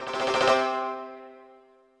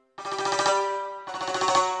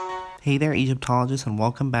Hey there, Egyptologists, and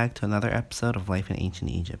welcome back to another episode of Life in Ancient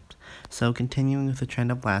Egypt. So, continuing with the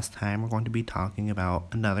trend of last time, we're going to be talking about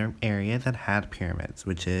another area that had pyramids,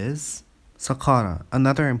 which is Saqqara,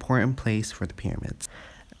 another important place for the pyramids.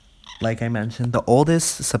 Like I mentioned, the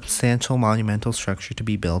oldest substantial monumental structure to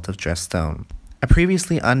be built of dressed stone. A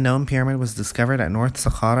previously unknown pyramid was discovered at North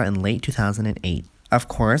Saqqara in late 2008. Of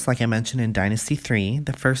course, like I mentioned in Dynasty 3,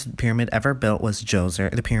 the first pyramid ever built was Djoser,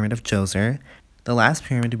 the Pyramid of Djoser. The last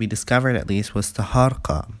pyramid to be discovered, at least, was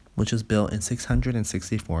Taharqa, which was built in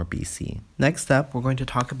 664 BC. Next up, we're going to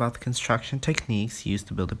talk about the construction techniques used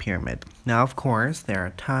to build a pyramid. Now, of course, there are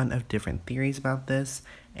a ton of different theories about this,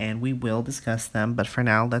 and we will discuss them, but for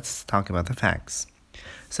now, let's talk about the facts.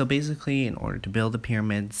 So basically, in order to build the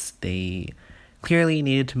pyramids, they clearly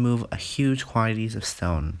needed to move a huge quantities of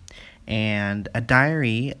stone. And a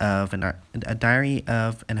diary of an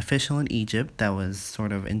official in Egypt that was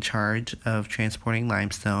sort of in charge of transporting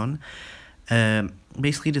limestone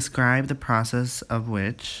basically described the process of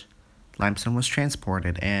which limestone was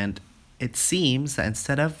transported. And it seems that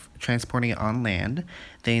instead of transporting it on land,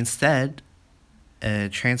 they instead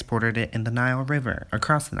transported it in the Nile River,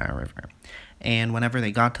 across the Nile River. And whenever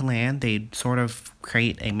they got to land, they'd sort of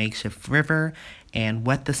create a makeshift river and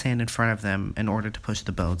wet the sand in front of them in order to push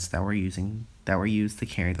the boats that were used to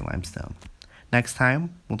carry the limestone. Next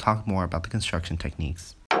time, we'll talk more about the construction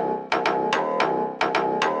techniques.